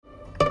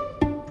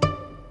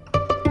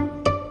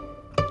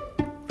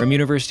From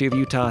University of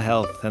Utah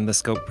Health and The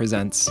Scope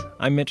Presents,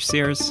 I'm Mitch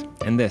Sears,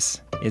 and this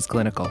is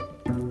Clinical.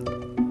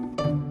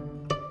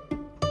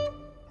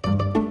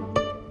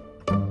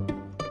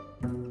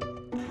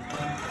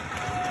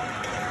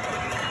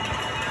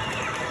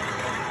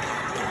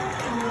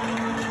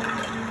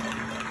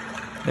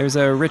 There's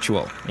a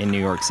ritual in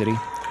New York City.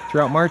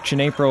 Throughout March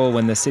and April,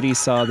 when the city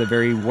saw the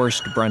very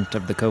worst brunt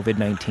of the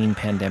COVID-19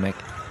 pandemic,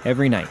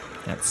 every night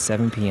at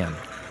 7 p.m.,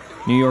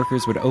 New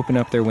Yorkers would open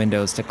up their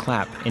windows to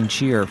clap and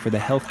cheer for the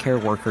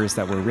healthcare workers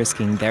that were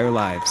risking their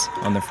lives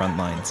on the front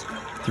lines.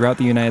 Throughout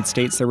the United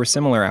States, there were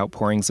similar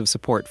outpourings of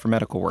support for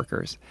medical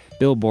workers.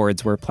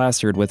 Billboards were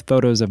plastered with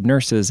photos of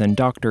nurses and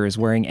doctors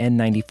wearing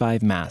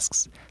N95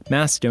 masks.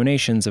 Mass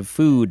donations of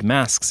food,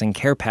 masks, and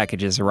care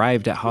packages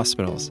arrived at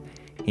hospitals.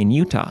 In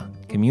Utah,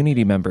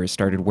 community members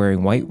started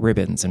wearing white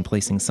ribbons and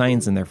placing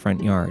signs in their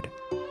front yard.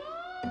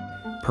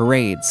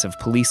 Parades of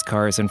police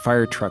cars and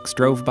fire trucks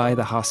drove by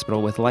the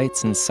hospital with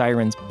lights and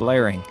sirens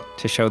blaring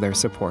to show their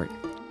support.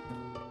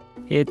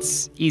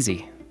 It's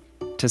easy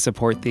to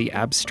support the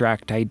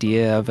abstract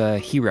idea of a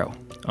hero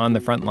on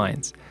the front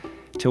lines,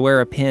 to wear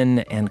a pin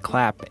and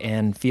clap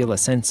and feel a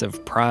sense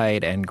of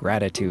pride and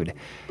gratitude.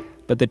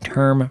 But the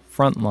term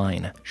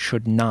frontline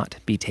should not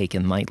be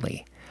taken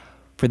lightly.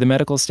 For the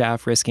medical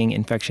staff risking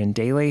infection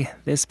daily,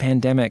 this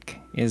pandemic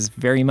is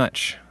very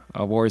much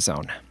a war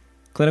zone.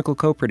 Clinical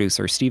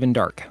co-producer Stephen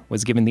Dark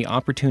was given the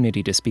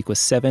opportunity to speak with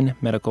 7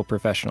 medical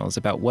professionals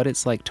about what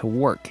it's like to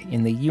work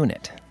in the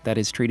unit that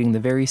is treating the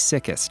very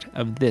sickest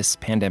of this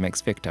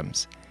pandemic's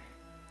victims.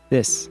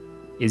 This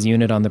is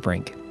Unit on the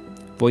Brink,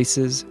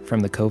 Voices from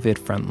the COVID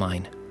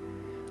Frontline,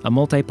 a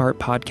multi-part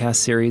podcast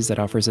series that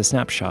offers a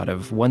snapshot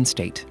of one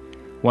state,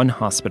 one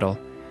hospital,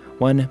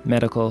 one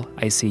medical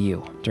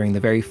ICU during the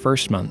very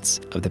first months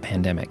of the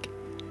pandemic.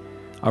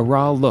 A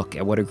raw look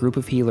at what a group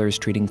of healers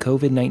treating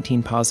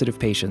COVID-19 positive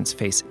patients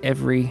face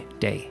every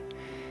day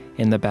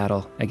in the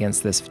battle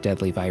against this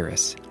deadly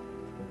virus.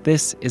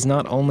 This is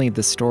not only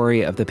the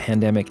story of the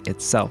pandemic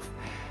itself,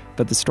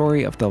 but the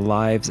story of the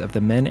lives of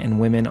the men and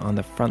women on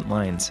the front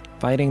lines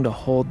fighting to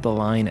hold the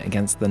line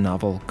against the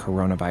novel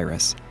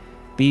coronavirus.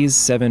 These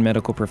 7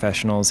 medical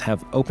professionals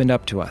have opened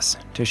up to us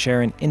to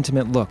share an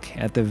intimate look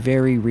at the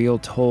very real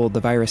toll the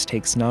virus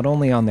takes not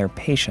only on their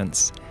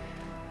patients,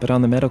 but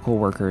on the medical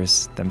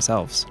workers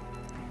themselves.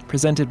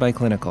 Presented by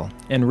Clinical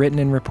and written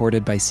and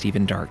reported by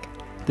Stephen Dark.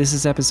 This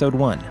is Episode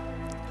 1,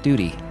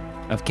 Duty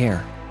of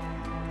Care.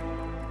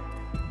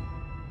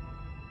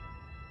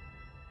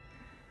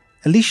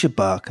 Alicia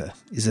Barker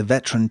is a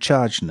veteran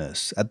charge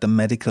nurse at the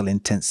Medical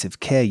Intensive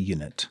Care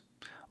Unit,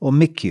 or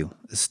MICU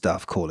as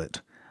staff call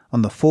it,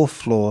 on the 4th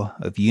floor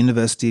of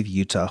University of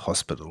Utah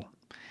Hospital.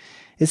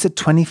 It's a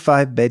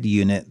 25-bed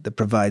unit that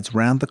provides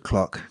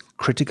round-the-clock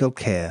critical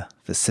care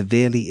for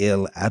severely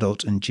ill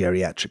adult and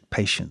geriatric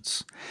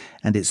patients,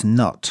 and it's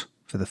not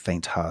for the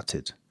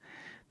faint-hearted.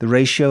 The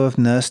ratio of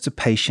nurse to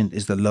patient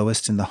is the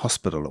lowest in the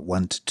hospital at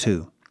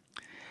 1:2.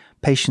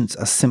 Patients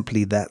are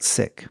simply that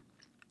sick.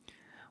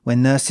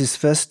 When nurses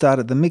first start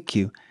at the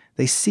MICU,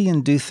 they see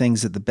and do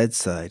things at the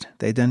bedside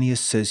they'd only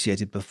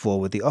associated before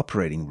with the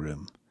operating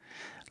room,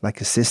 like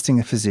assisting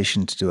a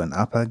physician to do an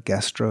upper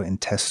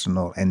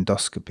gastrointestinal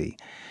endoscopy,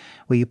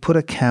 where you put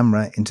a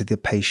camera into the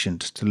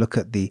patient to look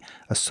at the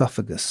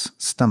esophagus,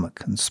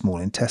 stomach, and small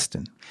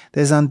intestine.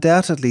 There's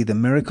undoubtedly the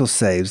miracle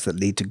saves that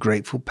lead to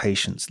grateful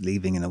patients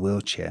leaving in a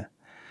wheelchair.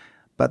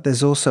 But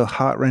there's also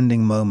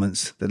heart-rending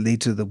moments that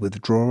lead to the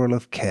withdrawal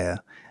of care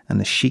and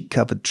a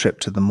sheet-covered trip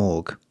to the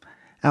morgue,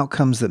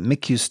 outcomes that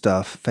MICU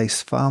staff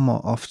face far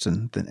more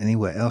often than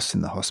anywhere else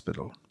in the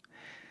hospital.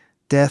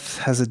 Death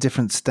has a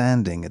different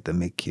standing at the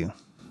MICU,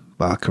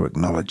 Barker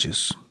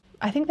acknowledges.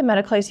 I think the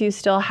medical ICU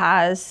still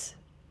has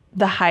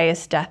the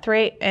highest death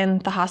rate in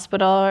the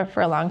hospital.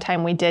 For a long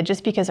time we did,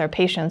 just because our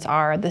patients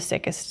are the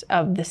sickest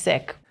of the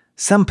sick.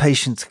 Some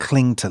patients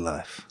cling to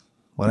life,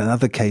 while in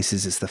other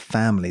cases it's the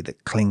family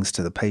that clings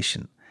to the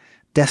patient,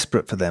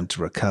 desperate for them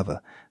to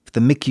recover, for the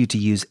MICU to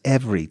use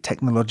every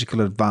technological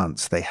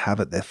advance they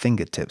have at their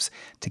fingertips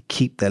to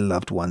keep their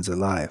loved ones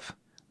alive,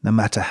 no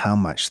matter how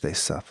much they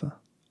suffer,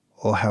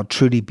 or how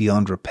truly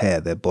beyond repair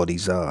their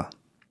bodies are.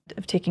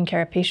 Of taking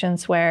care of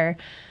patients where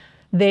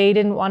they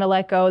didn't want to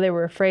let go, they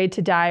were afraid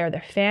to die, or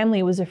their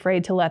family was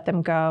afraid to let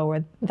them go,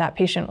 or that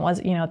patient was,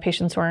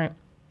 patients weren't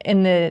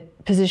in the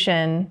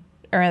position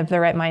or of the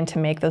right mind to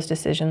make those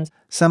decisions.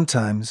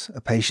 Sometimes a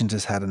patient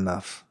has had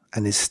enough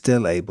and is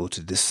still able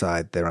to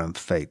decide their own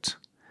fate.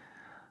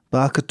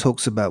 Barker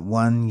talks about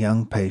one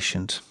young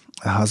patient,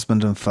 a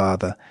husband and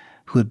father,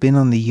 who had been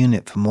on the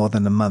unit for more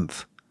than a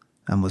month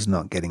and was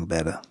not getting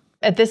better.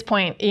 At this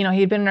point,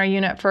 he'd been in our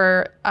unit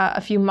for a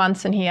few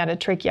months and he had a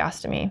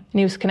tracheostomy. And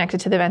he was connected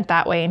to the vent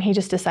that way, and he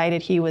just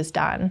decided he was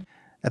done.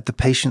 At the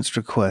patient's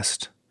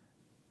request,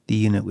 the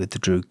unit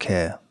withdrew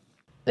care.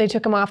 They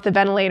took him off the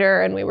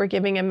ventilator and we were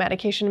giving him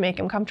medication to make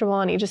him comfortable,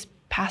 and he just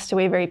passed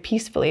away very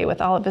peacefully with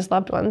all of his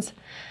loved ones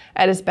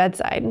at his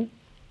bedside.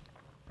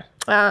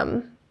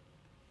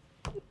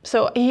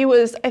 So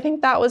I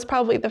think that was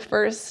probably the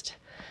first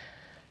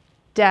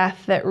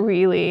death that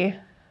really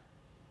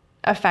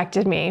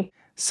affected me.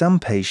 Some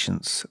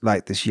patients,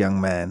 like this young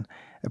man,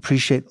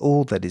 appreciate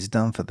all that is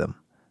done for them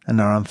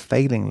and are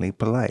unfailingly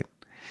polite.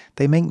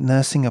 They make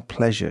nursing a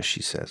pleasure,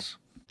 she says.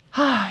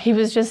 He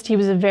was just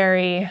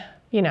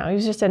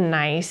a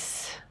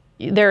nice,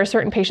 there are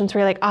certain patients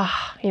where you're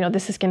like,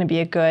 this is going to be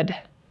a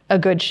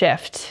good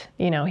shift.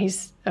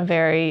 He's a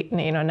very,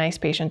 nice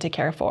patient to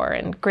care for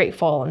and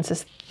grateful and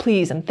says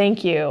please and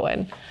thank you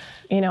and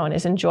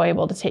is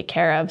enjoyable to take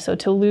care of. So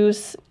to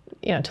lose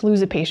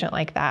a patient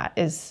like that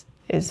is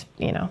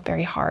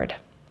very hard.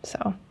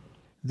 So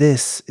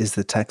this is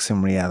the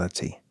taxing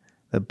reality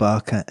that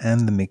Barker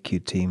and the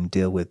MICU team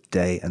deal with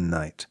day and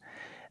night.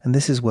 And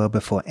this is well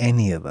before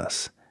any of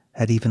us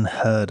had even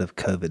heard of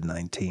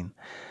COVID-19.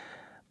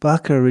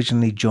 Barker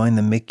originally joined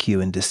the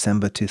MICU in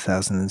December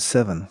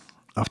 2007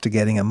 after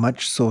getting a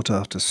much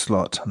sought-after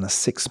slot on a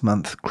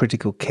 6-month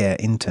critical care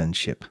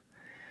internship.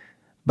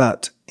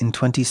 But in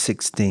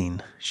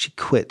 2016, she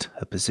quit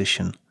her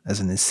position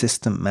as an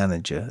assistant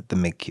manager at the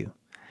MICU,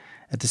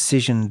 a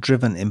decision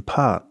driven in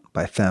part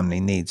by family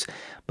needs,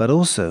 but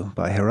also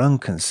by her own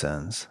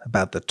concerns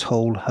about the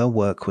toll her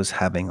work was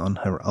having on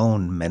her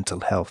own mental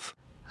health.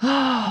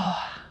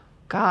 Oh,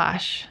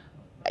 gosh.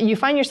 You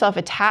find yourself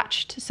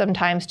attached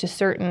sometimes to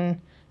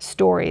certain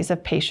stories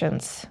of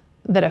patients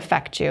that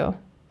affect you,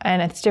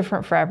 and it's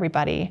different for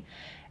everybody.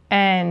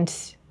 And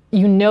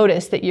you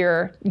notice that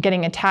you're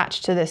getting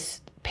attached to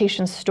this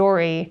patient's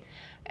story,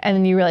 and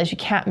then you realize you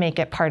can't make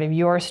it part of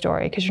your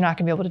story because you're not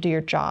going to be able to do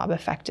your job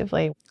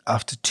effectively.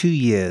 After 2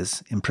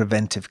 years in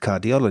preventive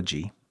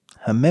cardiology,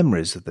 her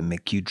memories of the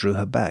MICU drew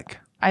her back.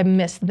 I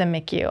missed the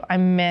MICU. I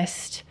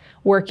missed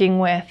working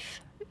with,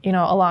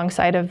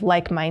 alongside of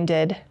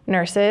like-minded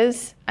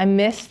nurses. I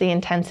missed the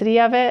intensity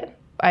of it.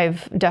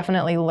 I've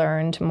definitely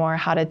learned more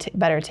how to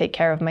better take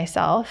care of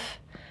myself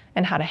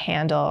and how to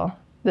handle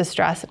the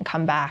stress and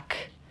come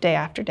back day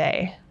after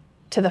day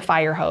to the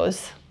fire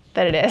hose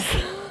that it is.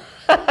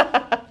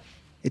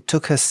 It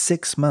took her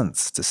 6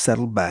 months to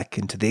settle back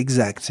into the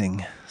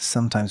exacting,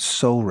 sometimes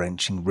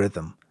soul-wrenching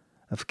rhythm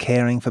of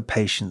caring for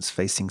patients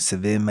facing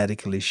severe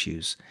medical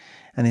issues,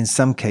 and in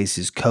some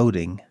cases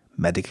coding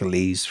medical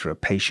leaves for a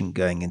patient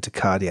going into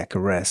cardiac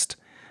arrest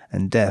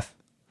and death.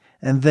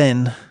 And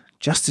then,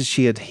 just as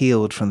she had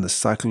healed from the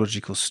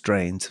psychological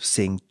strains of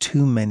seeing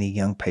too many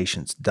young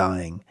patients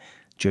dying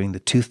during the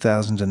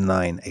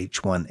 2009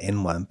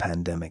 H1N1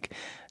 pandemic,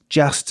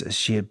 just as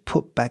she had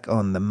put back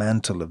on the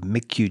mantle of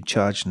MICU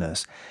charge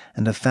nurse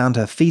and had found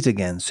her feet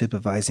again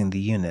supervising the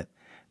unit,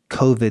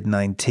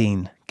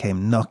 COVID-19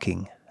 came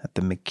knocking at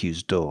the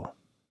MICU's door.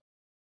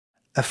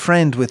 A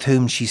friend with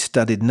whom she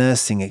studied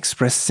nursing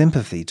expressed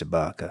sympathy to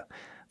Barker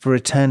for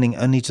returning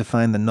only to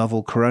find the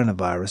novel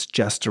coronavirus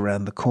just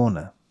around the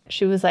corner.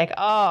 She was like,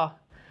 "Oh,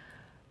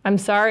 I'm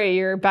sorry,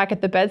 you're back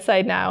at the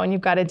bedside now and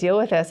you've got to deal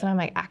with this." And I'm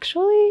like,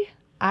 actually,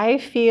 I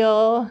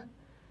feel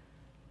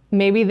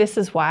maybe this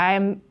is why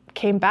I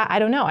came back. I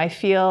don't know. I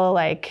feel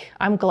like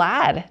I'm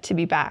glad to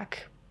be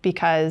back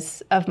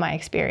because of my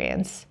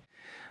experience.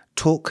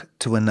 Talk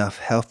to enough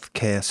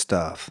healthcare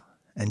staff,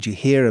 and you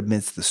hear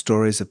amidst the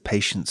stories of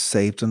patients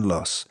saved and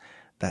lost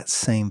that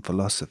same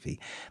philosophy,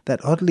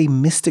 that oddly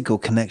mystical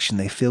connection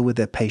they feel with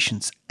their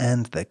patients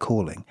and their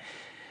calling.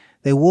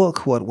 They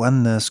walk what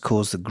one nurse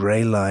calls the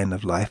grey line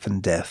of life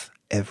and death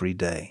every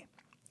day,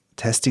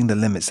 testing the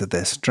limits of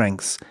their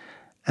strengths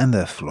and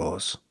their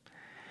flaws.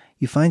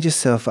 You find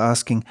yourself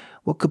asking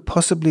what could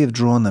possibly have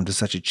drawn them to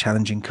such a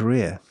challenging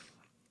career.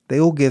 They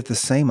all give the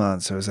same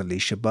answer as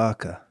Alicia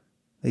Barker.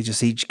 They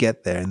just each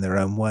get there in their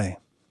own way.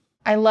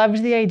 I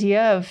loved the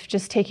idea of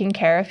just taking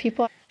care of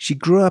people. She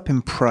grew up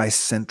in Price,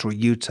 Central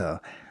Utah.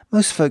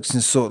 Most folks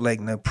in Salt Lake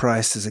know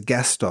Price as a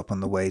gas stop on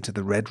the way to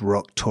the Red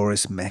Rock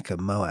tourist mecca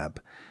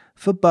Moab.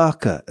 For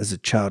Barker, as a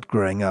child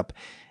growing up,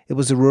 it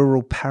was a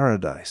rural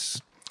paradise,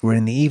 where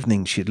in the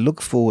evening she'd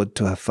look forward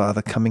to her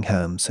father coming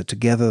home so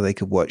together they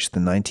could watch the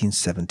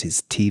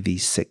 1970s TV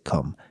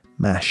sitcom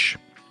MASH.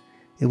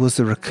 It was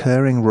the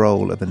recurring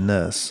role of a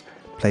nurse,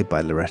 played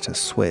by Loretta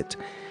Swit,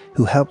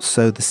 who helped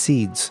sow the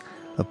seeds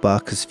of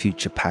Barker's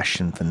future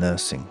passion for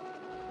nursing.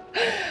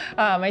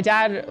 My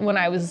dad, when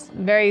I was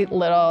very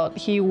little,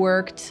 he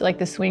worked like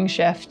the swing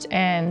shift,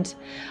 and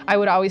I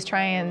would always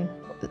try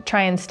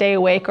and stay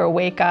awake or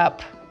wake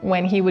up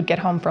when he would get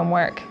home from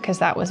work, because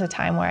that was a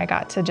time where I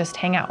got to just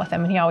hang out with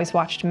him, and he always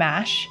watched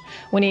MASH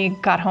when he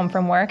got home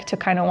from work to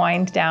kind of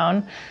wind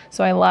down.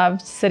 So I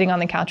loved sitting on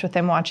the couch with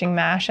him watching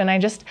MASH, and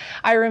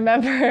I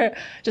remember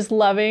just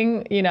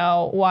loving,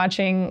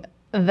 watching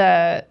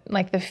the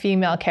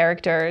female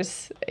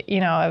characters,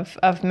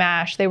 of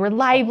MASH. They were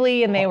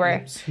lively and they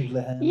were,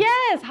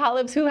 yes, Hot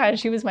Lips Houlihan.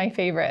 She was my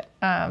favorite.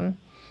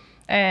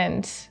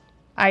 And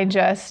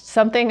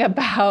something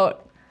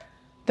about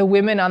the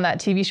women on that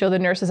TV show, the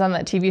nurses on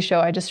that TV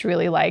show, I just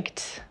really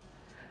liked.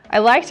 I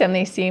liked them.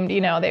 They seemed,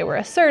 they were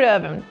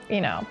assertive and,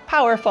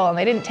 powerful, and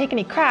they didn't take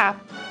any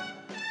crap.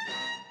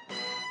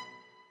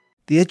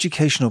 The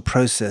educational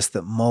process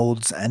that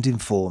molds and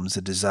informs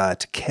a desire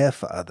to care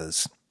for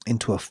others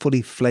into a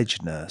fully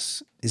fledged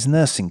nurse is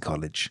nursing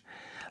college.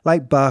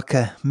 Like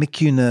Barker,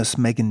 MICU nurse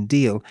Megan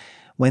Deal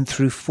went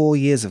through 4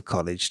 years of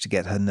college to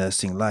get her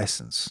nursing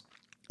license.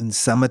 In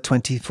summer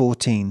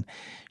 2014,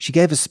 she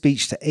gave a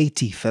speech to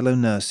 80 fellow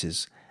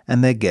nurses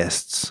and their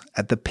guests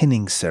at the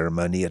pinning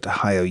ceremony at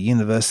Ohio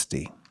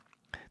University.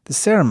 The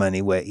ceremony,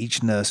 where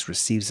each nurse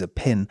receives a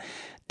pin,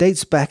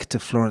 dates back to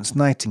Florence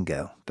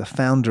Nightingale, the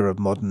founder of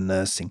modern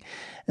nursing,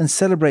 and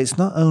celebrates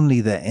not only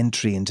their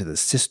entry into the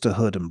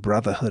sisterhood and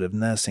brotherhood of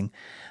nursing,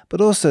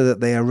 but also that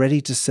they are ready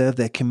to serve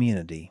their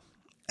community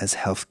as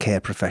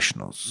healthcare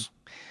professionals.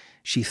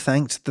 She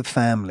thanked the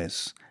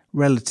families,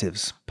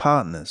 relatives,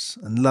 partners,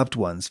 and loved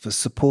ones for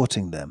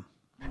supporting them.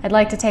 I'd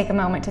like to take a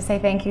moment to say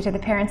thank you to the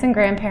parents and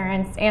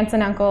grandparents, aunts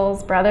and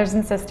uncles, brothers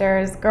and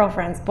sisters,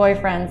 girlfriends,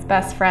 boyfriends,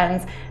 best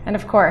friends, and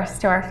of course,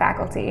 to our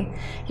faculty.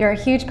 You're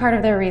a huge part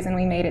of the reason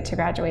we made it to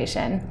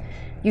graduation.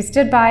 You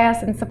stood by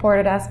us and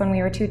supported us when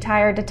we were too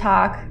tired to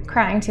talk,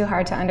 crying too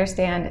hard to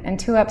understand, and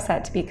too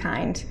upset to be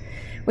kind.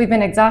 We've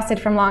been exhausted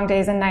from long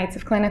days and nights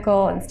of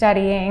clinical and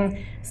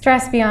studying,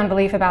 stressed beyond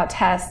belief about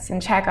tests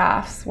and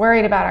checkoffs,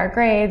 worried about our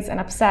grades, and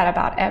upset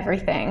about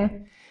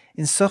everything.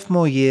 In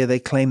sophomore year, they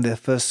claimed their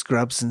first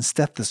scrubs and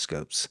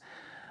stethoscopes,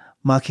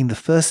 marking the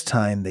first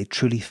time they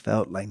truly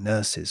felt like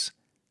nurses.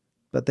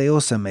 But they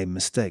also made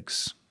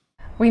mistakes.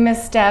 We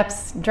missed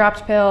steps,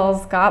 dropped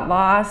pills, got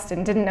lost,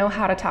 and didn't know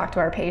how to talk to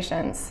our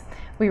patients.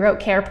 We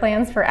wrote care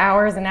plans for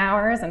hours and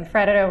hours and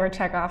fretted over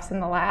checkoffs in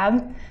the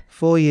lab.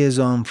 4 years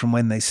on from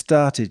when they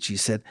started, she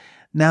said,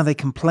 now they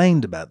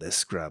complained about their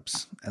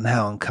scrubs and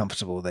how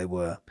uncomfortable they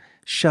were,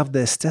 shoved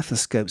their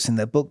stethoscopes in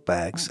their book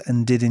bags,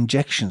 and did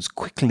injections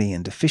quickly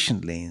and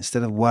efficiently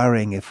instead of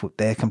worrying if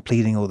they're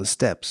completing all the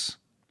steps.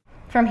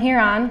 From here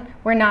on,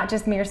 we're not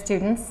just mere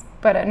students,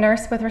 but a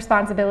nurse with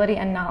responsibility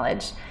and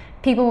knowledge.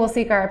 People will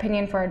seek our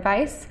opinion for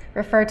advice,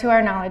 refer to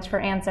our knowledge for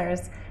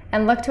answers,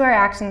 and look to our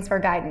actions for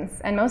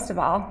guidance, and most of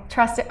all,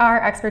 trust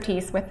our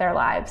expertise with their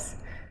lives.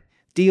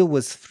 Deal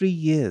was 3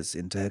 years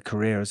into her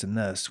career as a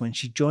nurse when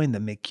she joined the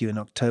MICU in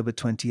October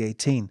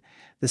 2018.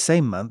 The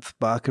same month,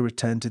 Barker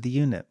returned to the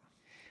unit.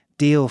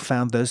 Deal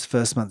found those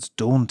first months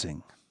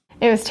daunting.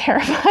 It was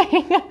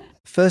terrifying.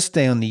 First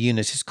day on the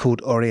unit is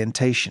called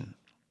orientation,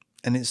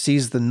 and it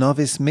sees the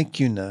novice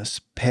MICU nurse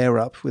pair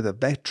up with a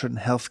veteran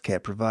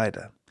healthcare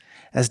provider.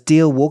 As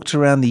Deal walked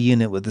around the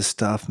unit with a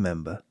staff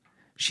member,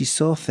 she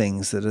saw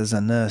things that as a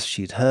nurse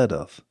she'd heard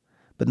of,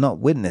 but not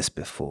witnessed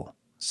before,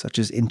 such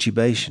as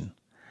intubation,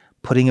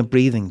 putting a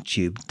breathing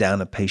tube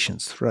down a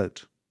patient's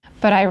throat.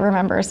 But I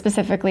remember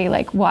specifically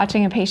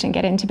watching a patient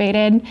get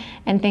intubated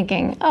and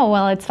thinking, oh,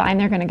 well, it's fine,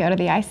 they're going to go to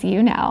the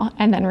ICU now.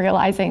 And then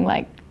realizing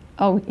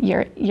oh,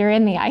 you're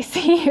in the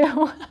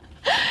ICU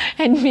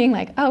and being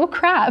like, oh,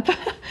 crap.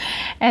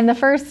 And the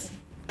first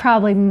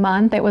probably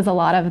month, it was a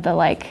lot of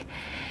the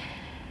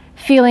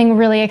feeling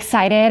really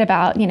excited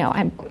about,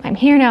 I'm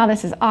here now,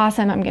 this is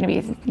awesome, I'm going to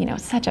be,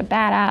 such a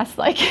badass,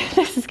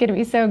 this is going to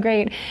be so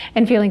great,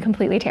 and feeling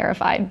completely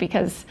terrified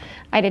because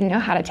I didn't know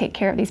how to take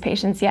care of these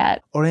patients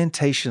yet.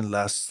 Orientation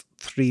lasts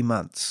 3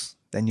 months,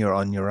 then you're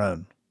on your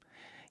own.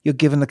 You're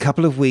given a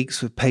couple of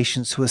weeks with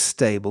patients who are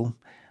stable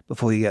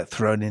before you get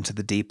thrown into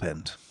the deep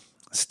end.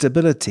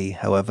 Stability,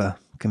 however,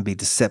 can be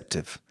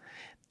deceptive.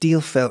 Deal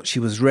felt she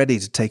was ready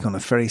to take on a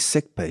very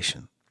sick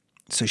patient,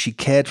 so she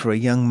cared for a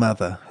young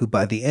mother who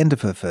by the end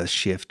of her first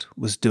shift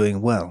was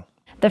doing well.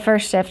 The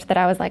first shift that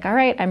I was like, all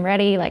right, I'm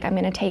ready, I'm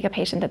going to take a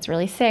patient that's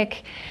really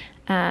sick.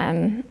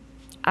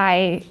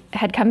 I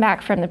had come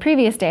back from the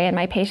previous day and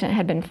my patient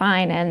had been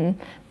fine, and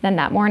then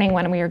that morning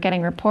when we were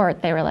getting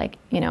report, they were like,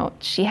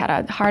 she had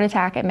a heart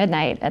attack at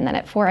midnight, and then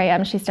at 4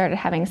 a.m. she started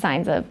having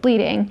signs of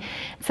bleeding.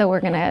 So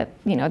we're going to,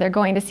 they're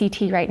going to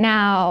CT right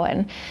now,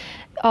 and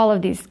all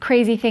of these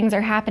crazy things are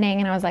happening.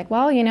 And I was like,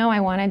 well, I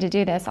wanted to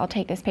do this. I'll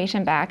take this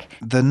patient back.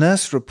 The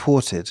nurse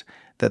reported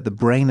that the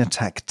brain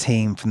attack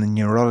team from the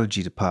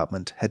neurology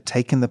department had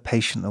taken the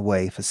patient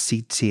away for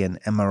CT and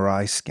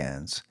MRI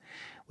scans,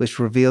 which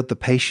revealed the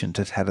patient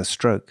had had a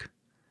stroke.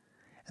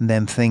 And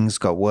then things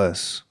got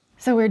worse.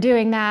 So we're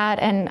doing that,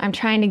 and I'm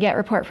trying to get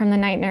report from the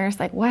night nurse,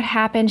 what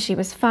happened? She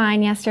was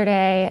fine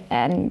yesterday.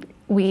 And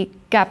we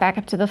got back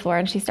up to the floor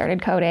and she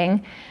started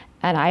coding.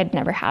 And I had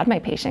never had my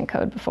patient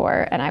code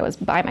before, and I was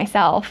by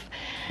myself.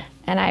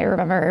 And I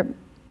remember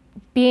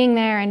being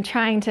there and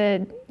trying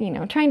to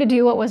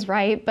do what was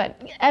right, but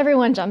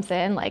everyone jumps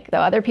in, the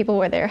other people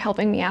were there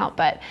helping me out,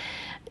 but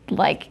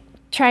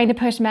trying to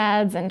push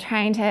meds and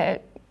trying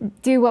to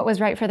do what was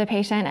right for the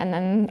patient. And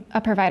then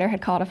a provider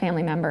had called a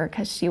family member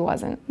because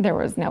there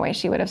was no way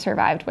she would have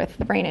survived with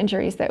the brain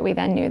injuries that we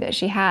then knew that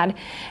she had.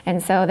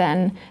 And so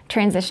then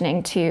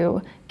transitioning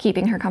to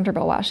keeping her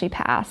comfortable while she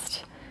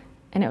passed.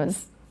 And it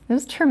was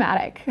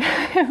traumatic.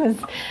 It was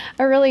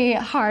a really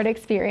hard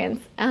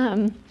experience.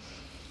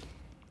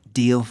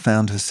 Deal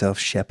found herself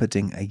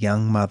shepherding a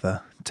young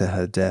mother to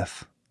her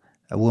death,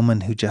 a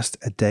woman who just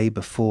a day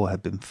before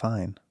had been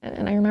fine.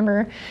 And I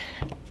remember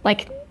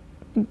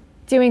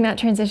doing that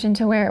transition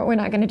to where we're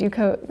not going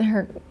to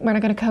we're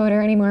not going to code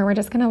her anymore. We're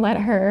just going to let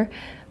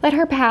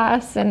her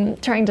pass,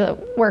 and trying to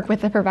work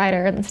with the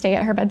provider and stay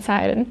at her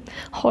bedside and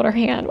hold her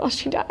hand while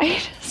she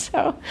died.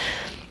 So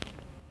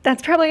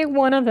that's probably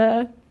one of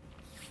the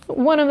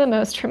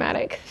most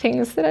traumatic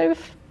things that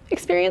I've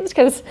experienced,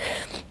 because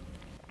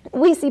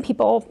we see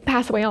people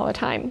pass away all the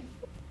time.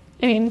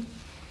 I mean,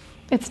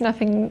 it's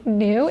nothing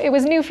new. It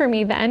was new for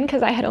me then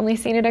because I had only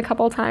seen it a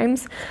couple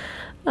times.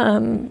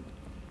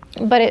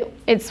 But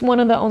it's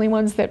one of the only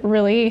ones that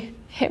really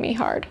hit me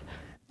hard.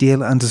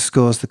 Deal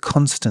underscores the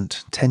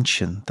constant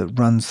tension that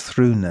runs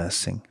through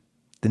nursing,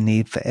 the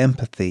need for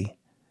empathy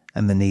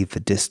and the need for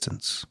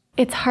distance.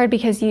 It's hard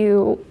because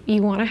you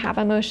want to have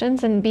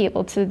emotions and be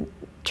able to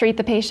treat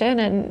the patient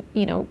and,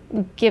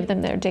 give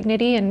them their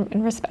dignity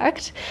and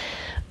respect.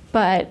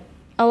 But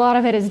a lot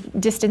of it is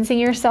distancing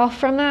yourself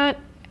from that,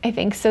 I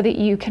think, so that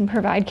you can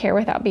provide care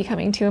without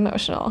becoming too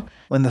emotional.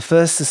 When the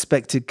first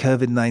suspected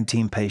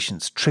COVID-19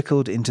 patients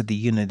trickled into the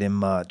unit in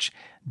March,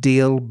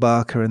 Deal,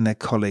 Barker and their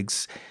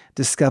colleagues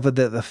discovered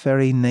that the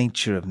very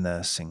nature of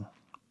nursing,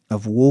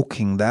 of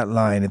walking that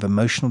line of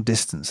emotional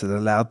distance that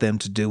allowed them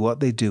to do what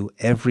they do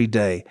every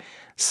day,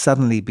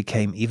 suddenly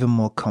became even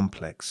more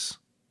complex,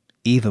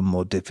 even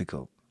more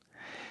difficult.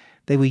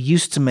 They were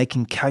used to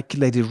making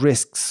calculated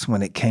risks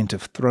when it came to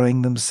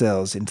throwing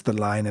themselves into the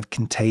line of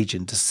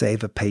contagion to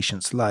save a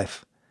patient's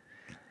life.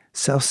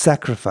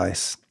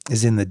 Self-sacrifice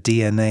is in the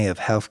DNA of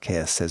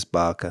healthcare, says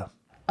Barker.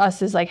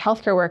 Us as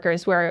healthcare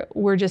workers, where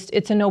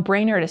it's a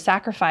no-brainer to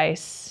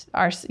sacrifice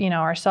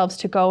ourselves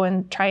to go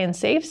and try and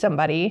save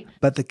somebody.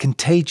 But the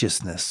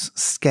contagiousness,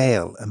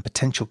 scale, and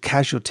potential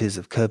casualties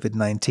of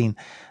COVID-19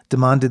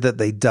 demanded that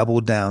they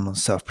double down on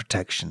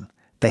self-protection.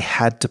 They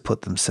had to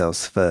put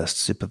themselves first,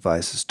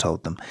 supervisors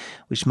told them,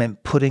 which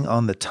meant putting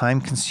on the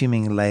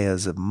time-consuming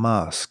layers of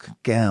mask,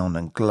 gown,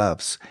 and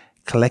gloves,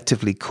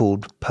 collectively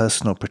called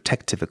personal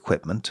protective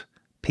equipment,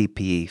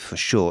 PPE for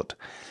short,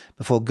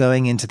 before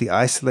going into the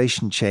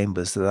isolation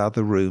chambers that are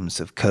the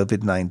rooms of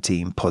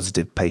COVID-19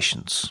 positive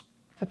patients.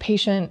 If a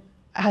patient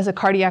has a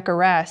cardiac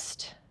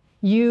arrest,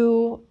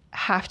 you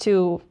have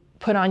to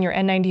put on your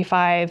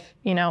N95,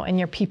 and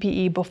your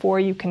PPE before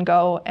you can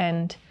go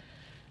and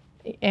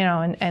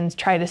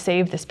try to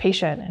save this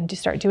patient and to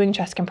start doing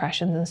chest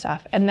compressions and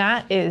stuff. And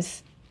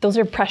those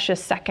are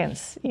precious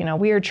seconds.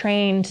 We are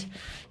trained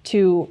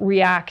to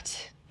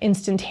react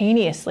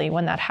instantaneously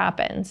when that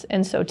happens.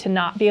 And so to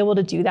not be able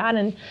to do that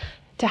and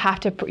to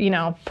have to,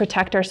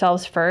 protect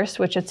ourselves first,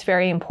 which it's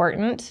very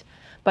important,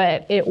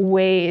 but it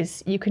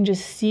weighs, you can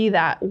just see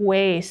that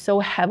weigh so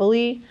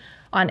heavily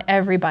on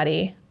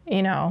everybody.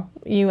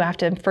 You have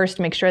to first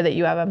make sure that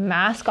you have a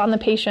mask on the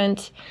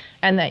patient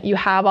and that you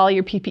have all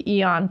your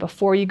PPE on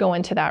before you go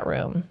into that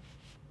room.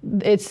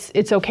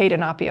 It's okay to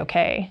not be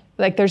okay.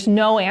 There's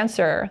no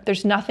answer.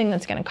 There's nothing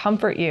that's going to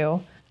comfort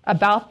you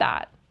about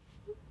that.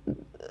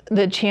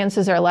 The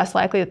chances are less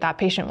likely that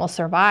patient will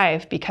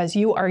survive because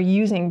you are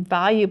using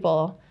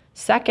valuable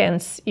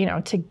seconds,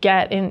 to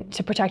get in,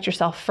 to protect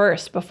yourself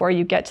first before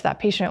you get to that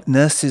patient.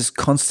 Nurses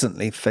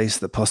constantly face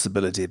the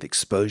possibility of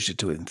exposure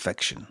to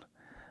infection.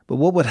 But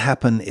what would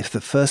happen if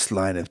the first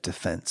line of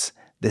defense,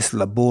 this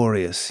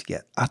laborious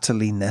yet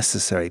utterly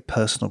necessary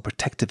personal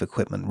protective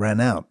equipment,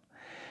 ran out?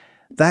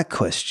 That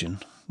question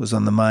was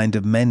on the mind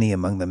of many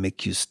among the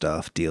MICU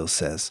staff, Deal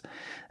says,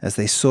 as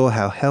they saw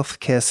how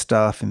healthcare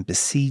staff in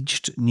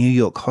besieged New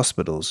York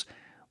hospitals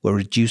were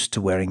reduced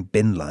to wearing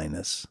bin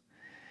liners.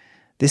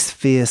 This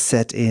fear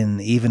set in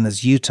even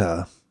as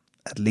Utah,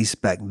 at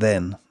least back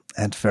then,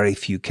 had very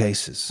few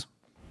cases.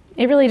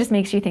 It really just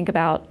makes you think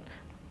about,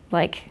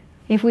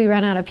 if we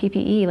run out of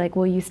PPE,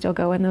 will you still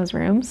go in those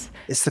rooms?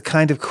 It's the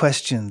kind of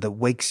question that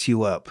wakes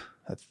you up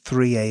at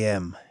 3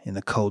 a.m. in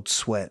a cold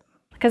sweat.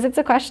 Because it's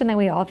a question that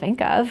we all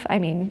think of. I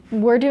mean,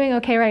 we're doing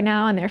okay right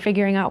now, and they're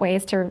figuring out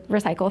ways to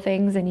recycle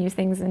things and use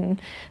things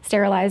and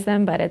sterilize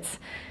them. But it's,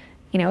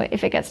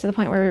 if it gets to the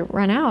point where we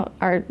run out,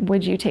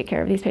 would you take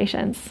care of these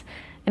patients?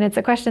 And it's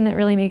a question that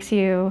really makes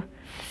you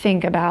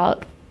think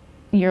about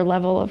your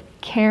level of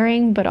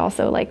caring, but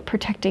also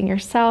protecting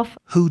yourself.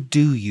 Who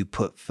do you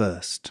put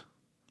first?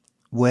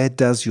 Where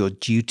does your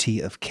duty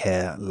of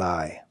care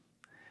lie?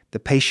 The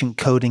patient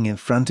coding in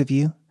front of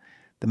you?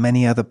 The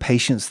many other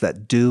patients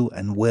that do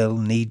and will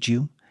need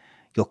you?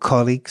 Your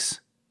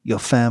colleagues? Your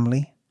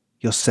family?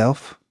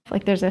 Yourself?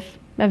 There's a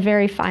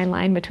very fine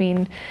line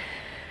between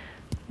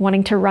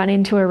wanting to run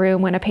into a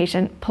room when a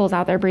patient pulls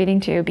out their breathing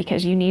tube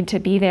because you need to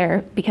be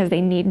there because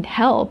they need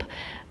help,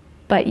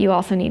 but you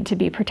also need to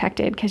be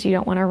protected because you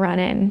don't want to run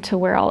into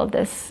where all of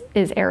this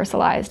is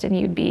aerosolized and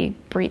you'd be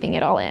breathing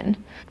it all in.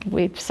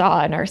 We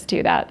saw a nurse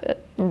do that,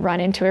 run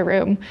into a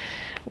room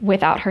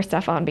without her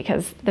stuff on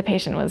because the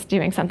patient was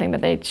doing something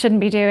that they shouldn't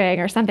be doing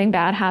or something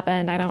bad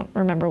happened. I don't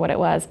remember what it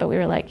was, but we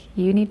were like,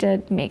 you need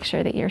to make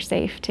sure that you're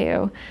safe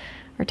too,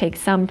 or take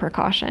some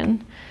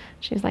precaution.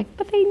 She's like,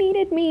 but they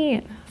needed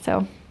me.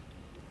 So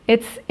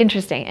it's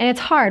interesting. And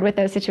it's hard with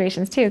those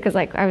situations too, because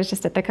like I was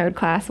just at the code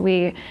class.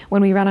 When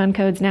we run on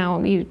codes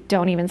now, you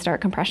don't even start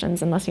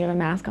compressions unless you have a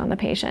mask on the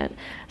patient.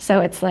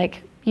 So it's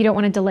like, you don't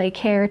want to delay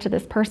care to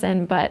this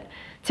person, but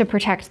to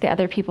protect the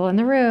other people in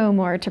the room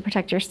or to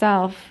protect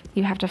yourself,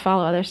 you have to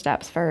follow other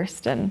steps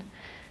first. And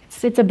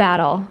it's a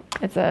battle.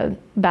 It's a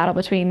battle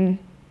between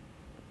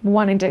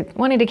wanting to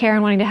care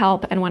and wanting to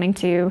help and wanting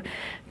to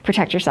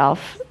protect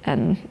yourself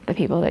and the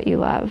people that you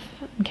love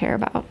and care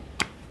about.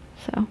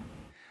 So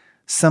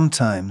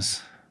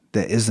sometimes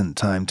there isn't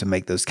time to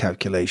make those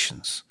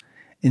calculations.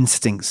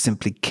 Instinct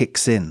simply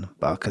kicks in,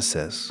 Barker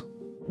says.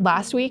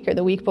 Last week or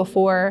the week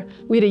before,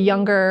 we had a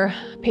younger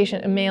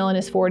patient, a male in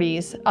his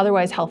 40s,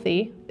 otherwise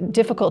healthy,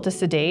 difficult to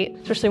sedate,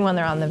 especially when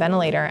they're on the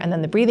ventilator, and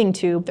then the breathing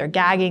tube, they're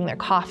gagging, they're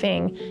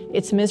coughing,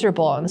 it's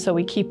miserable, and so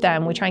we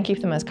try and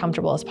keep them as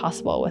comfortable as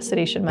possible with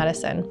sedation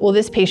medicine. Well,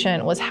 this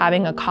patient was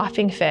having a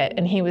coughing fit,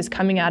 and he was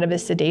coming out of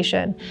his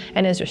sedation,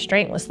 and his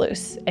restraint was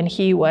loose, and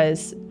he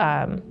was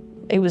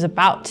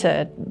about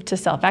to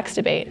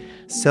self-extubate.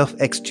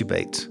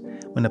 Self-extubate,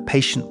 when a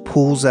patient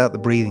pulls out the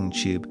breathing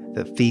tube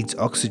that feeds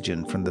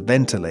oxygen from the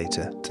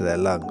ventilator to their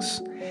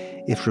lungs.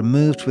 If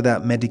removed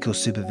without medical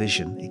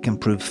supervision, it can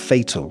prove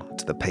fatal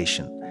to the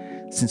patient,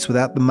 since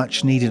without the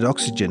much-needed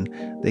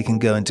oxygen, they can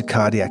go into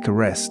cardiac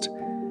arrest.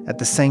 At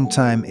the same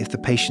time, if the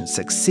patient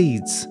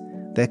succeeds,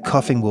 their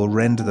coughing will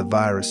render the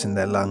virus in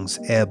their lungs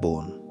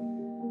airborne.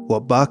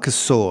 What Barker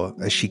saw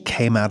as she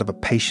came out of a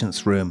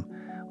patient's room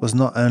was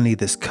not only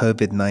this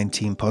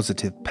COVID-19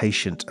 positive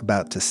patient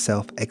about to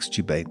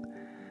self-extubate,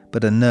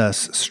 but a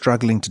nurse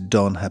struggling to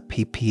don her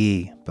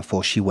PPE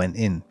before she went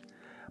in.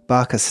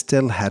 Barker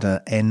still had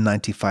her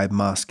N95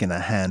 mask in her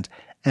hand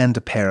and a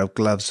pair of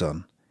gloves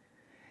on.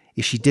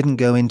 If she didn't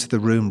go into the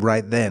room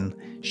right then,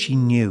 she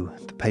knew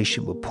the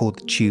patient would pull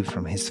the tube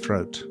from his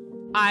throat.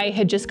 I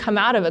had just come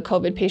out of a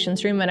COVID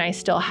patient's room and I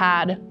still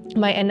had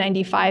my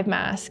N95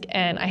 mask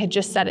and I had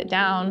just set it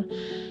down.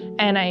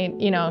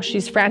 And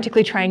she's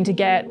frantically trying to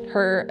get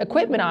her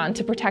equipment on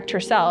to protect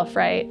herself,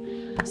 right?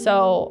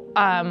 So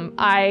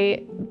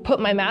I put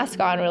my mask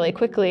on really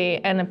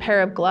quickly and a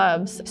pair of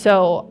gloves.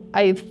 So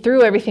I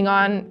threw everything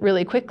on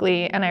really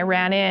quickly and I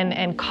ran in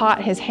and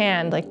caught his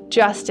hand like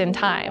just in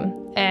time.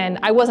 And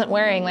I wasn't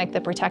wearing like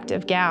the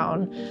protective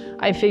gown.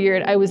 I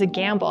figured it was a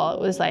gamble.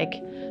 It was like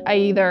I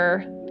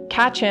either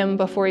catch him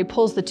before he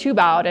pulls the tube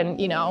out and,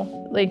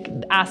 like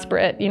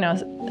aspirate,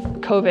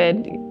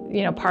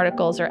 COVID,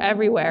 particles are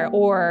everywhere,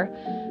 or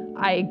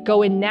I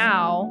go in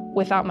now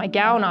without my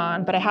gown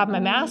on, but I have my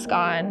mask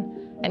on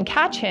and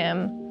catch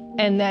him,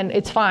 and then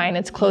it's fine,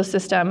 it's closed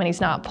system and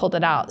he's not pulled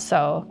it out.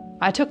 So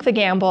I took the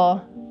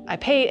gamble,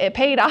 it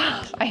paid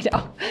off, I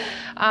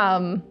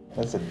know.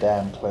 That's a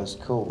damn close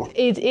call.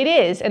 It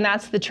is, and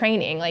that's the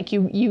training. Like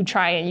you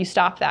try and you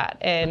stop that,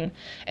 and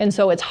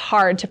so it's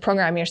hard to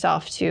program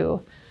yourself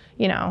to,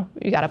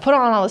 you got to put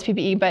on all this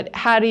PPE. But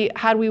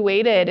had we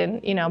waited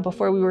and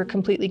before we were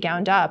completely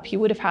gowned up, he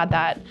would have had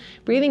that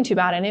breathing tube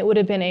out, and it would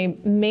have been a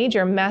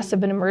major mess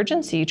of an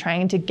emergency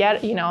trying to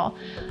get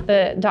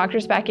the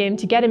doctors back in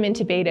to get him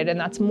intubated, and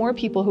that's more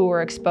people who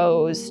were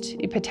exposed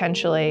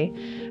potentially,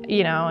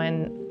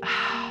 and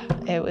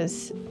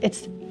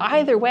it's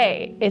either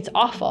way, it's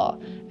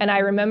awful. And I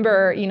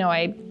remember,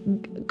 I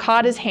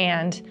caught his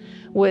hand,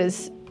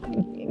 was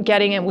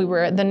getting him,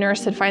 the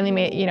nurse had finally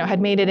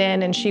made it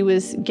in, and she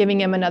was giving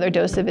him another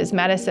dose of his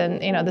medicine,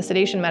 the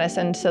sedation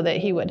medicine, so that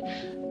he would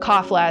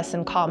cough less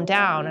and calm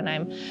down. And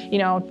I'm,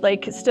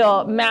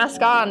 still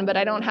mask on, but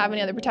I don't have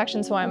any other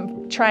protection, so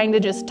I'm trying to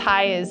just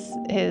tie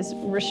his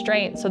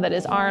restraint so that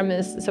his arm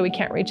so he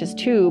can't reach his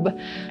tube,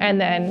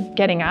 and then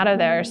getting out of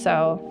there.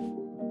 So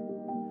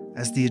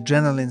as the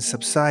adrenaline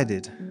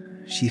subsided,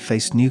 she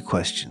faced new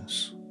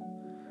questions.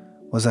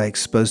 Was I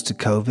exposed to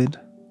COVID?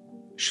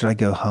 Should I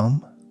go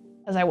home?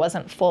 As I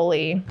wasn't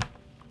fully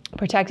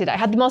protected, I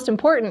had the most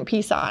important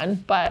piece on,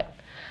 but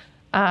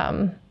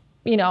and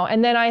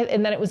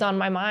then it was on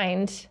my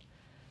mind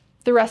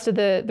the rest of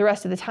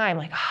the time,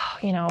 like,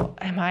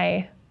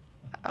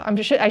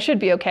 I should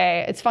be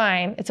okay. It's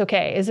fine. It's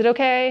okay. Is it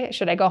okay?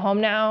 Should I go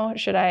home now?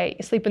 Should I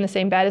sleep in the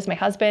same bed as my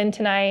husband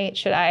tonight?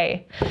 Should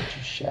I? Did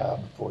you shower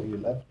before you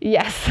left?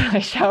 Yes, I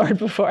showered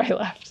before I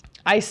left.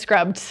 I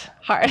scrubbed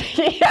hard.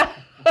 Yeah.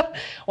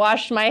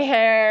 Washed my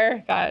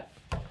hair, got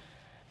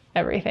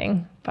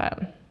everything,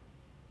 but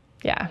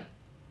yeah.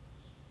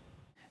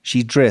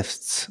 She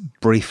drifts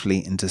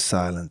briefly into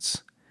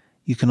silence.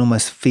 You can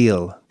almost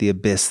feel the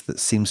abyss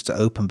that seems to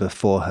open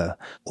before her,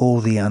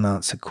 all the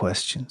unanswered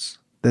questions,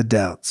 the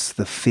doubts,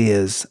 the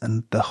fears,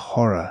 and the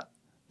horror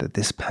that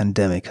this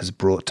pandemic has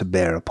brought to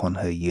bear upon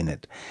her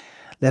unit,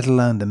 let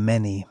alone the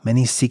many,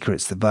 many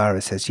secrets the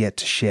virus has yet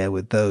to share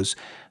with those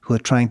who are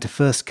trying to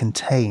first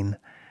contain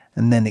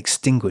and then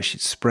extinguish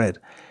its spread.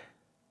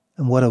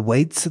 And what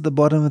awaits at the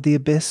bottom of the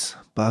abyss,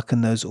 Barker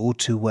knows all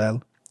too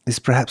well, is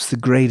perhaps the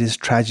greatest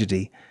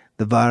tragedy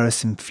the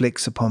virus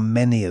inflicts upon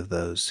many of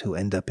those who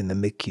end up in the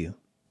MICU.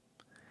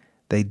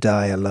 They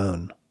die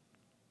alone.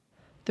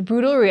 The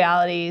brutal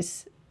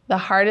realities, the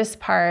hardest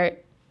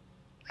part,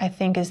 I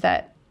think, is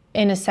that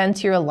in a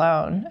sense, you're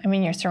alone. I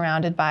mean, you're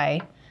surrounded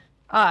by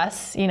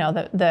us,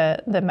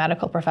 the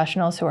medical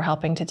professionals who are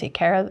helping to take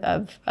care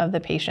of the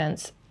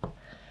patients.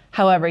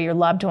 However, your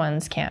loved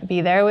ones can't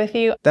be there with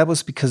you. That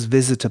was because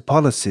visitor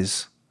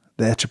policies,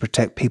 there to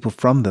protect people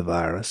from the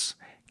virus,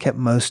 kept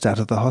most out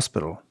of the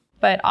hospital.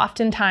 But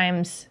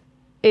oftentimes,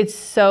 it's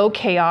so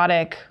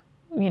chaotic,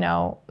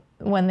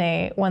 when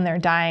they're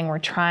dying, we're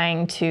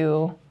trying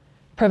to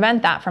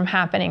prevent that from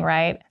happening,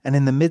 right? And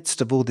in the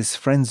midst of all this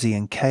frenzy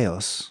and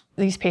chaos,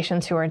 these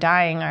patients who are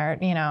dying are,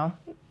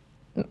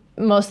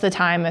 most of the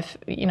time, if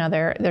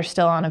they're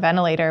still on a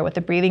ventilator with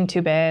a breathing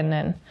tube in,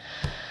 and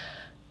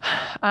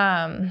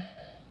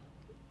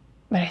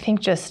but I think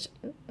just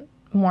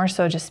more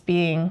so just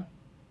being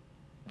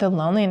the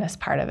loneliness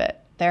part of it.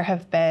 There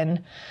have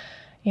been,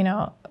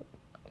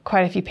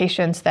 quite a few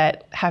patients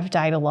that have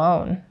died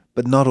alone.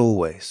 But not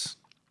always.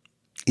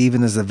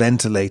 Even as the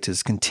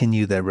ventilators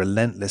continue their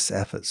relentless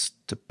efforts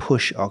to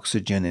push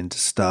oxygen into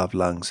starved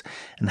lungs,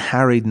 and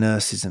harried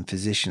nurses and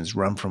physicians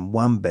run from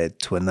one bed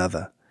to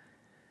another.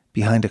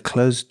 Behind a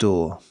closed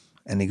door,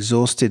 an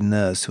exhausted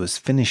nurse who has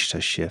finished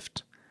her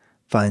shift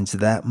finds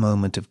that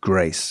moment of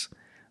grace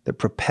that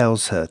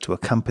propels her to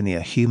accompany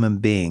a human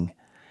being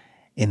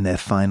in their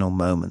final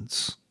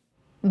moments.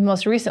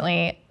 Most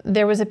recently,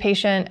 there was a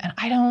patient, and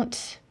I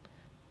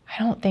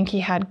don't think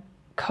he had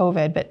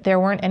COVID, but there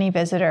weren't any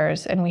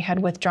visitors, and we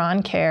had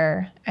withdrawn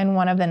care, and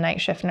one of the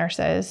night shift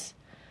nurses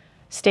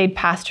stayed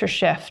past her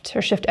shift.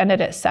 Her shift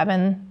ended at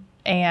 7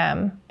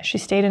 a.m. She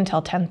stayed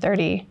until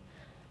 10:30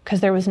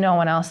 because there was no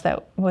one else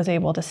that was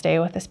able to stay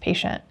with this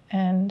patient,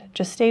 and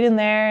just stayed in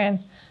there, and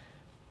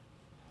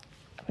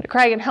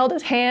Craig and held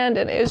his hand,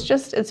 and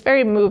it's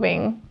very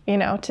moving,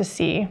 to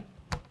see.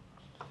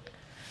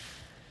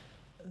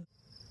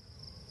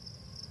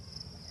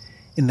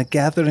 In the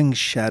gathering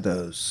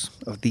shadows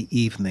of the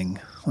evening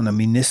on a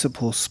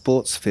municipal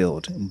sports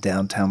field in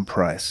downtown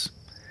Price,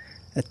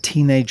 a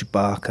teenage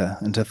Barker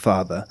and her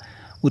father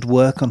would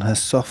work on her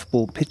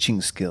softball pitching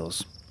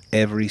skills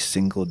every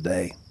single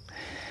day.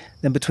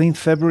 Then between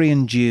February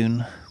and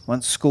June,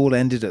 once school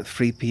ended at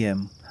 3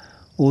 p.m.,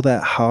 all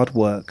that hard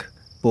work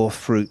bore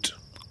fruit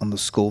on the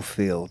school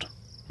field.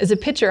 As a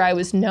pitcher, I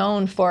was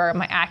known for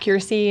my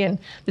accuracy and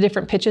the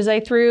different pitches I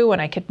threw,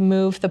 and I could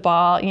move the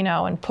ball,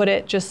 and put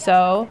it just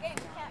so.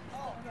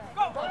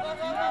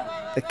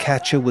 The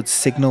catcher would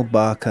signal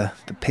Barker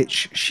the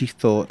pitch she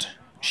thought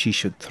she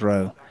should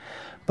throw,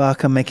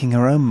 Barker making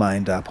her own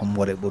mind up on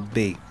what it would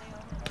be.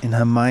 In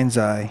her mind's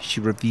eye, she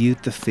reviewed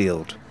the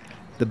field,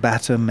 the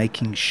batter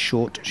making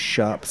short,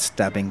 sharp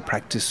stabbing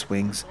practice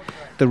swings,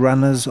 the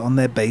runners on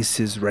their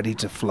bases ready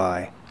to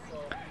fly.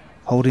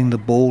 Holding the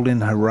ball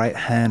in her right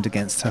hand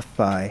against her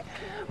thigh,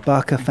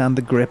 Barker found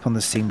the grip on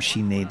the seam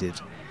she needed.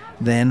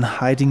 Then,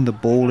 hiding the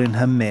ball in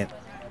her mitt,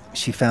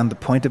 she found the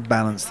point of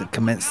balance that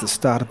commenced the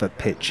start of her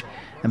pitch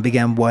and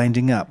began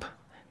winding up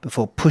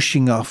before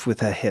pushing off with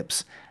her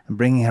hips and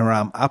bringing her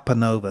arm up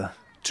and over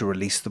to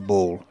release the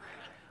ball.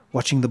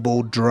 Watching the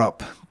ball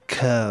drop,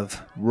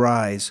 curve,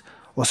 rise,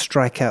 or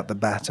strike out the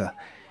batter,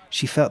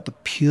 she felt the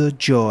pure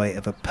joy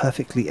of a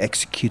perfectly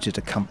executed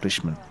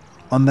accomplishment.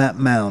 On that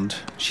mound,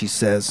 she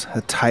says,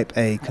 her type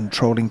A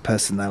controlling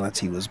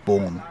personality was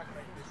born.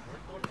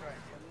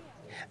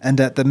 And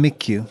at the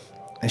MICU,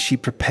 as she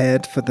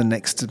prepared for the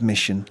next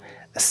admission,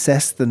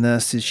 assessed the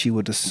nurses she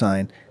would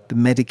assign, the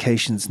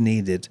medications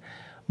needed,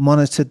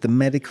 monitored the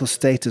medical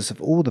status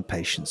of all the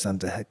patients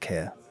under her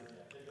care,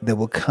 there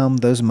will come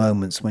those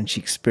moments when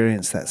she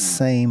experienced that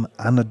same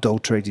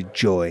unadulterated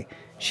joy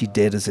she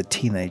did as a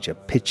teenager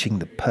pitching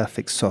the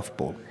perfect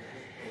softball.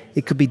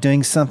 It could be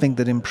doing something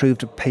that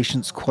improved a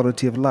patient's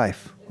quality of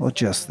life, or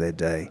just their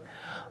day,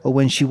 or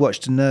when she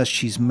watched a nurse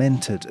she's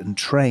mentored and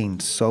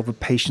trained solve a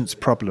patient's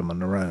problem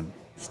on her own.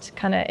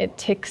 It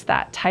ticks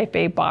that type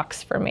A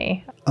box for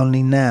me.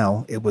 Only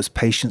now it was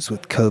patients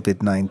with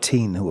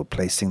COVID-19 who were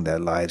placing their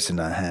lives in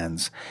her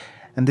hands,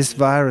 and this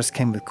virus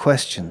came with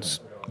questions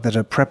that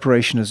her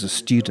preparation as a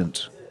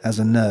student, as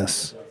a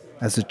nurse,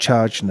 as a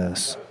charge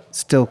nurse,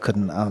 still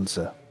couldn't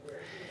answer.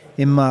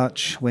 In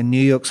March, when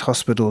New York's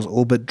hospitals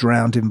all but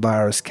drowned in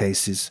virus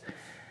cases,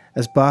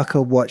 as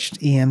Barker watched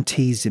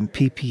EMTs in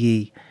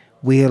PPE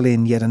wheel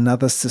in yet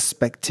another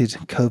suspected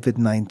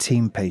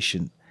COVID-19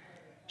 patient,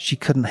 she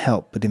couldn't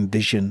help but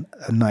envision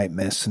a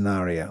nightmare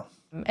scenario.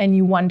 And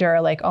you wonder,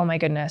 oh my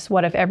goodness,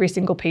 what if every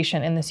single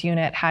patient in this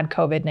unit had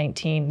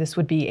COVID-19? This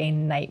would be a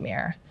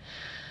nightmare.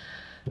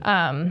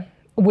 And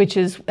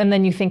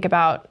then you think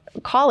about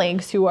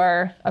colleagues who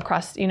are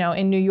across,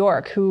 in New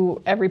York,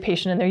 who every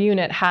patient in their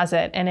unit has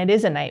it, and it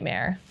is a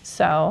nightmare.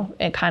 So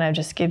it kind of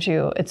just gives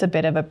you, it's a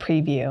bit of a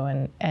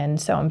preview.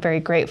 And so I'm very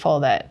grateful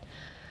that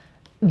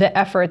the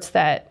efforts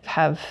that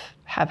have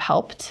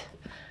helped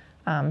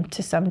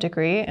to some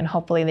degree, and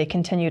hopefully they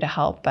continue to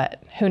help,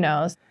 but who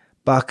knows.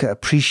 Barker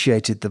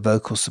appreciated the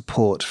vocal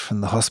support from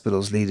the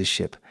hospital's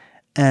leadership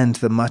and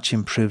the much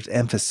improved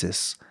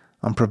emphasis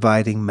on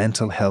providing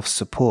mental health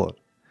support.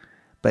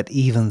 But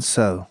even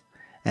so,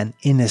 an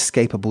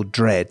inescapable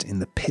dread in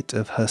the pit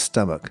of her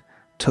stomach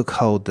took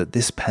hold that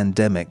this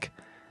pandemic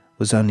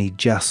was only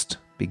just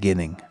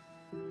beginning.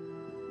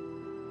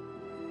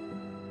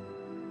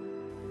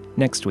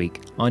 Next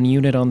week on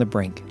Unit on the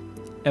Brink,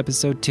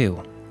 Episode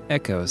 2,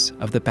 Echoes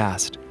of the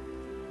Past.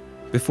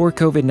 Before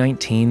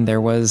COVID-19, there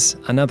was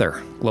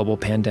another global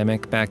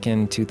pandemic back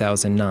in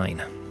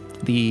 2009.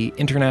 The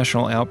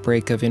international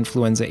outbreak of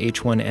influenza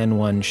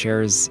H1N1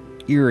 shares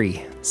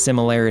eerie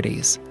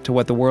similarities to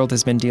what the world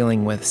has been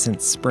dealing with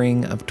since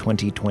spring of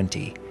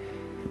 2020.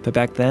 But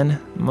back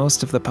then,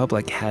 most of the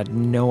public had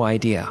no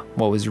idea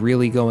what was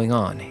really going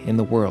on in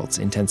the world's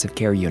intensive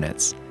care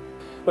units.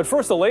 But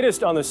first, the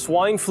latest on the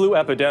swine flu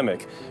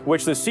epidemic,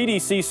 which the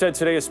CDC said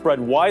today has spread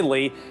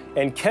widely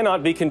and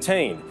cannot be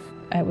contained.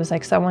 It was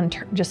like someone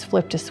just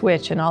flipped a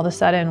switch, and all of a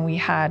sudden we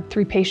had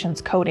 3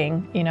 patients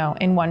coding,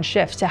 in one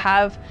shift. To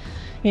have,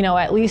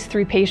 at least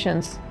 3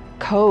 patients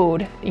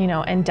code,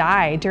 and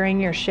die during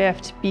your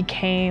shift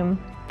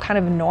became kind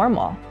of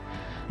normal.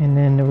 And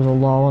then there was a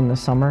lull in the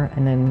summer,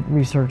 and then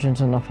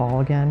resurgence in the fall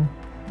again.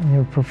 They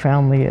were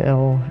profoundly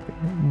ill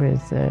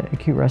with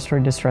acute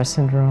respiratory distress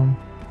syndrome.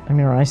 Our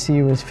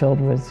ICU was filled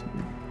with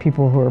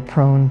people who were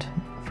proned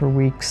for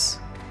weeks.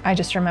 I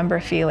just remember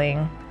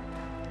feeling,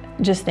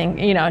 just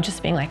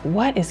being like,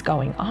 what is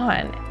going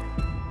on?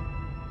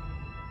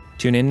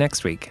 Tune in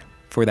next week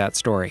for that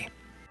story.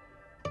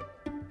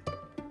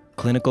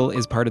 Clinical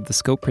is part of the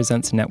Scope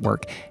Presents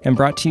network and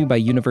brought to you by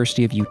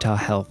University of Utah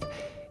Health.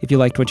 If you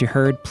liked what you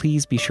heard,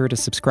 please be sure to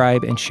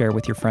subscribe and share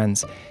with your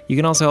friends. You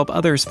can also help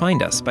others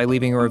find us by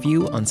leaving a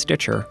review on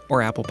Stitcher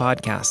or Apple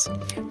Podcasts.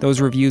 Those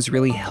reviews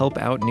really help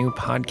out new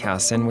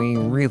podcasts, and we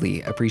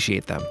really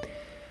appreciate them.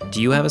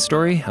 Do you have a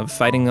story of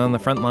fighting on the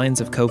front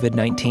lines of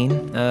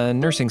COVID-19, a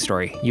nursing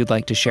story you'd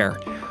like to share,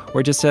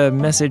 or just a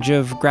message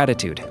of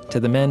gratitude to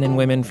the men and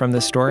women from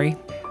this story?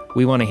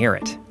 We want to hear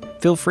it.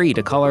 Feel free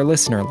to call our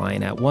listener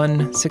line at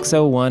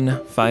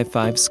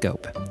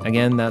 1-601-55-SCOPE.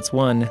 Again, that's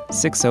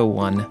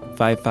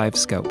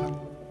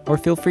 1-601-55-SCOPE. Or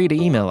feel free to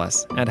email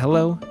us at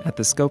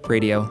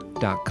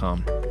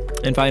hello@thescoperadio.com.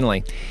 And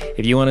finally,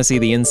 if you want to see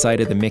the inside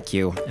of the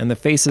MICU and the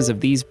faces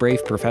of these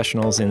brave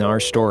professionals in our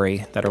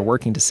story that are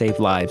working to save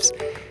lives,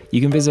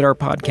 you can visit our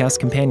podcast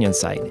companion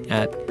site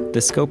at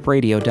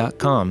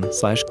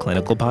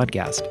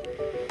thescoperadio.com/clinicalpodcast.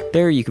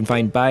 There you can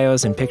find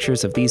bios and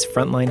pictures of these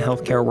frontline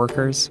healthcare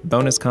workers,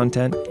 bonus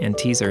content, and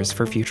teasers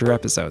for future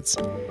episodes.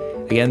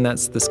 Again,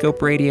 that's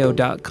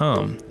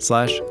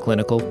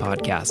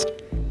thescoperadio.com/clinicalpodcast.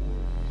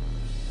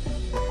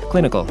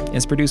 Clinical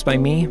is produced by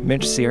me,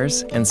 Mitch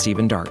Sears, and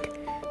Stephen Dark.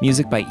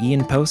 Music by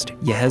Ian Post,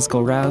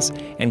 Yehezkel Raz,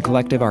 and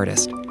Collective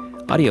Artist.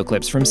 Audio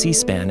clips from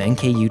C-SPAN and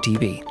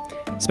KUTV.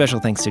 Special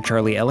thanks to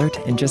Charlie Ellert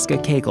and Jessica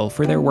Cagle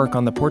for their work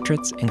on the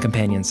portraits and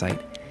companion site.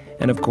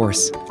 And of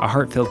course, a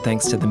heartfelt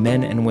thanks to the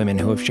men and women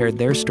who have shared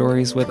their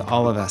stories with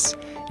all of us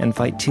and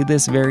fight to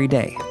this very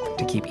day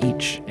to keep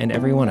each and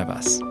every one of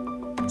us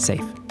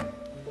safe.